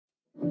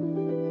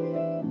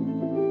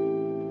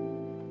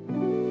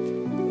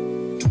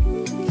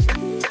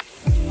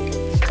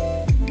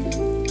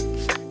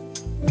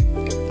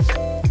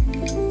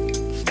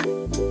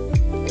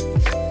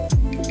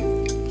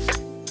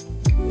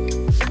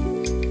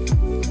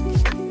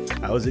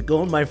How's it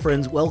going, my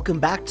friends? Welcome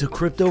back to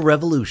Crypto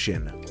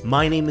Revolution.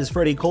 My name is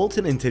Freddie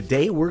Colton, and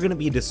today we're going to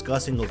be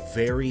discussing a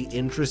very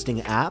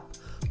interesting app,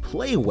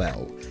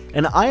 PlayWell.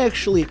 And I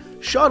actually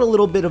shot a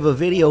little bit of a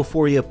video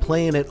for you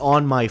playing it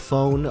on my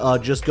phone,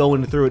 just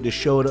going through it to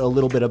show it a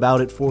little bit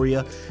about it for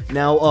you.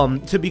 Now,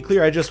 to be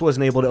clear, I just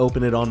wasn't able to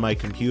open it on my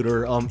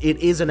computer. It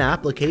is an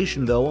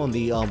application, though, on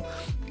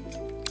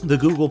the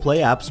Google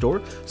Play App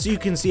Store. So you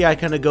can see, I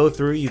kind of go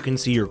through, you can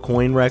see your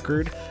coin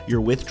record,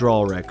 your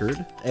withdrawal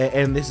record,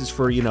 and this is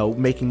for, you know,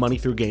 making money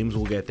through games.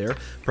 We'll get there.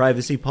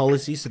 Privacy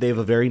policy, so they have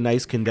a very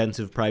nice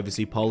condensive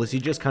privacy policy.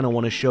 Just kind of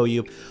want to show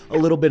you a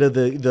little bit of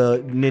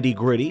the nitty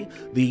gritty.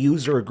 The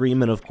user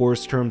agreement, of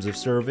course, terms of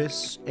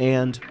service,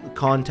 and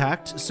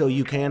contact, so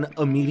you can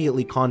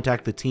immediately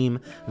contact the team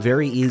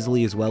very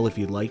easily as well if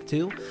you'd like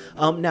to.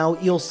 Now,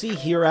 you'll see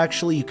here,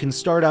 actually, you can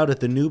start out at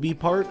the newbie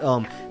part,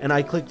 and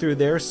I click through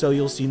there, so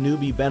you'll see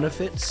newbie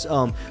benefits.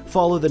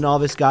 Follow the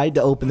novice guide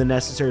to open the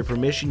necessary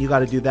permission. You got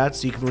to do that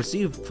so you can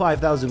receive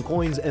 5,000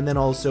 coins and then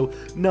also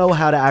know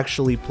how to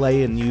actually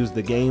play and use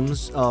the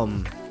games.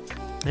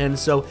 And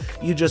so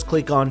you just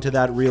click onto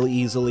that real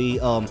easily,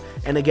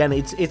 and again,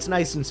 it's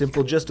nice and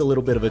simple, just a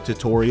little bit of a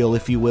tutorial,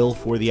 if you will,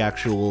 for the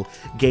actual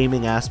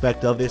gaming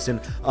aspect of this. And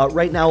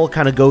right now I'll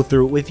kind of go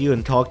through it with you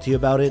and talk to you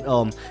about it.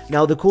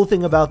 Now, the cool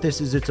thing about this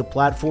is it's a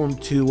platform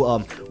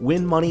to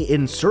win money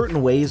in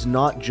certain ways,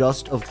 not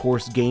just, of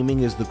course, gaming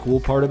is the cool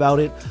part about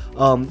it.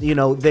 You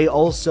know, they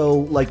also,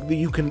 like,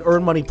 you can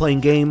earn money playing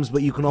games,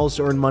 but you can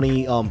also earn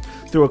money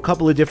through a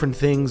couple of different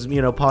things,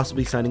 you know,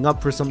 possibly signing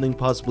up for something,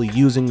 possibly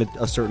using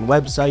a certain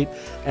website.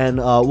 And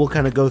we'll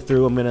kind of go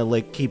through. I'm gonna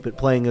like keep it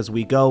playing as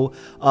we go,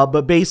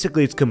 but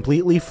basically it's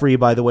completely free,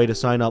 by the way, to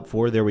sign up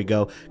for. There we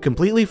go,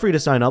 completely free to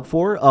sign up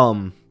for.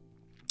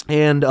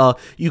 And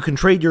you can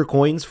trade your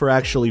coins for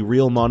actually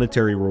real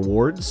monetary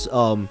rewards.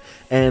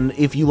 And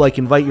if you like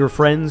invite your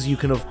friends, you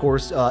can of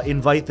course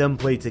invite them,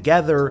 play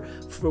together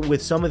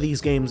with some of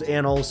these games,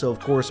 and also of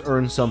course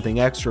earn something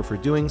extra for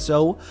doing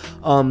so.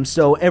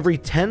 So every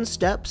 10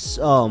 steps,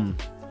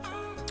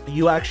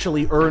 you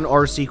actually earn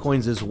RC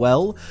coins as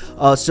well,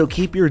 so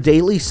keep your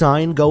daily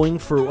sign going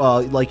for,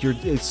 like your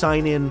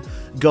sign in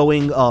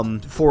going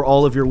for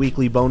all of your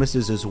weekly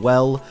bonuses as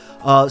well.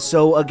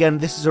 So again,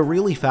 this is a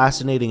really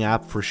fascinating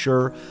app for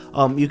sure.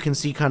 You can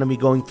see kind of me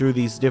going through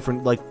these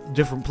different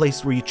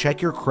places where you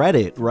check your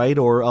credit, right?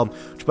 Or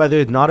which, by the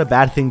way, is not a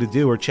bad thing to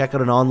do, or check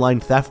out an online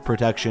theft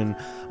protection,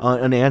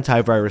 an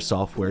antivirus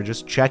software,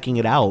 just checking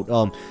it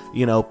out.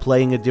 You know,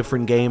 playing a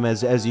different game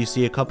as you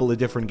see a couple of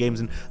different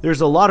games, and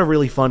there's a lot of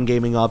really fun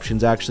gaming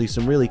options, actually,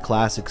 some really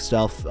classic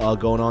stuff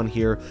going on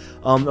here.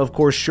 Of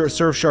course,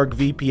 Surfshark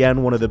VPN,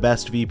 one of the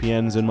best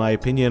VPNs in my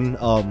opinion.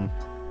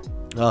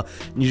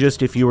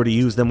 If you were to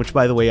use them, which,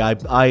 by the way,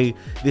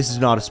 this is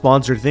not a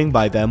sponsored thing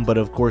by them, but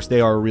of course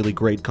they are a really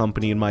great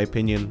company in my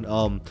opinion.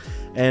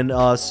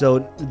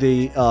 So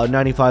the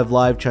 95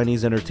 Live,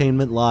 Chinese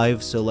Entertainment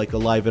Live, so like a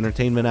live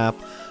entertainment app.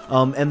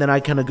 And then I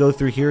kind of go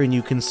through here, and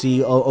you can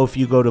see, if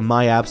you go to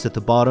My Apps at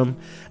the bottom,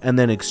 and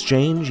then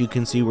Exchange, you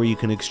can see where you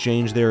can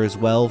exchange there as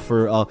well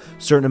for a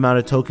certain amount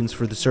of tokens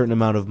for the certain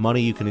amount of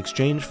money you can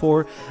exchange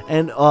for.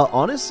 And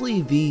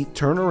honestly, the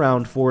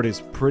turnaround for it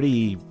is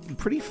pretty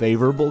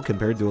favorable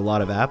compared to a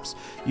lot of apps.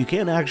 You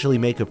can actually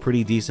make a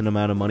pretty decent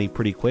amount of money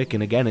pretty quick,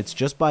 and again, it's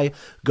just by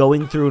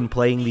going through and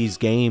playing these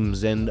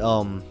games and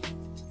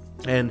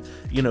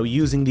you know,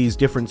 using these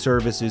different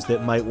services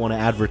that might want to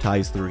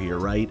advertise through here,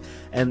 right?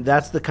 And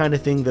that's the kind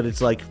of thing that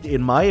it's like,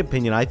 in my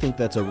opinion, I think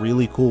that's a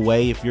really cool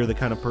way. If you're the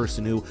kind of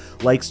person who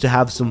likes to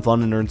have some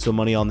fun and earn some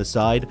money on the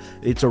side,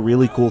 it's a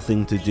really cool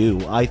thing to do.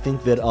 I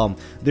think that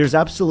there's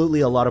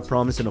absolutely a lot of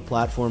promise in a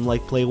platform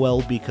like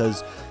PlayWell,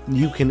 because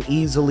you can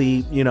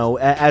easily, you know,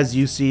 as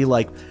you see,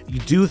 like, you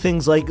do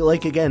things like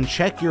again,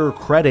 check your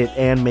credit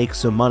and make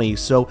some money.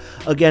 So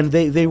again,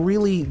 they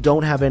really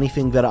don't have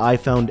anything that I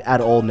found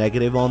at all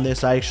negative on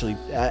this. I actually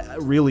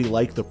really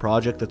like the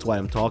project. That's why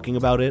I'm talking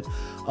about it.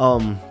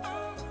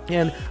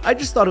 And I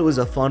just thought it was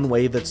a fun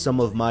way that some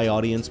of my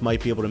audience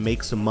might be able to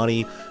make some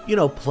money, you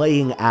know,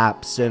 playing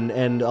apps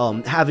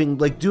and having,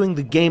 like, doing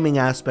the gaming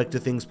aspect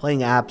of things, playing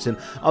apps, and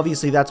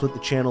obviously that's what the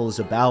channel is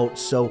about.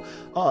 So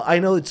I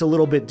know it's a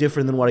little bit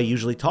different than what I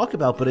usually talk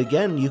about, but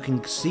again, you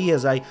can see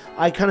as I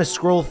kind of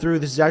scroll through,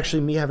 this is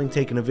actually me having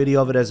taken a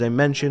video of it, as I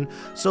mentioned.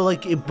 So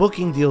like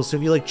booking deals, so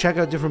if you like check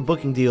out different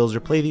booking deals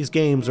or play these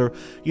games, or,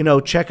 you know,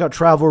 check out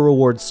travel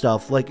reward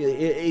stuff, like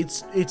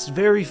it's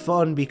very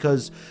fun,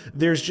 because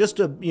there's just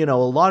a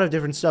lot of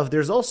different stuff.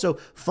 There's also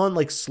fun,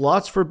 like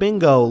slots for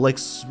bingo, like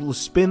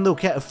spin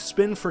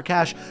for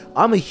cash.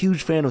 I'm a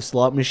huge fan of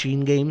slot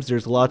machine games.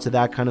 There's lots of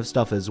that kind of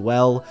stuff as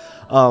well.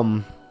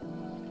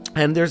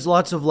 And there's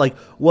lots of like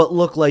what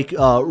look like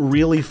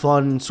really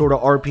fun sort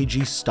of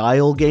RPG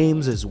style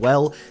games as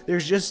well. There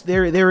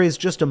is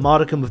just a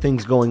modicum of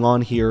things going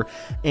on here,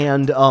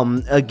 and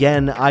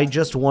again, I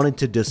just wanted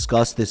to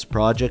discuss this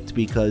project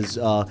because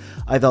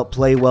I thought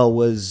PlayWell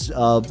was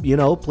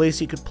a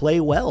place you could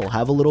play well,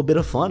 have a little bit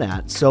of fun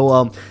at.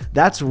 So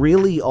that's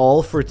really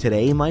all for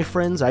today, my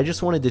friends. I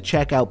just wanted to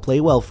check out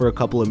PlayWell for a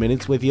couple of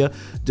minutes with you,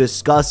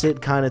 discuss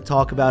it, kind of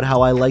talk about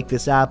how I like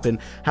this app and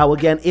how,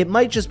 again, it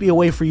might just be a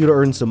way for you to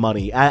earn some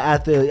money.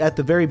 At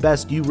the very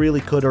best, you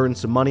really could earn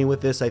some money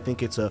with this. I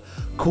think it's a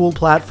cool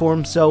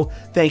platform. So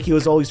thank you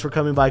as always for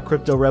coming by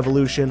Crypto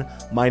Revolution.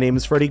 My name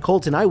is Freddie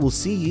Colton. I will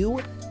see you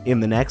in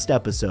the next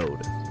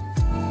episode.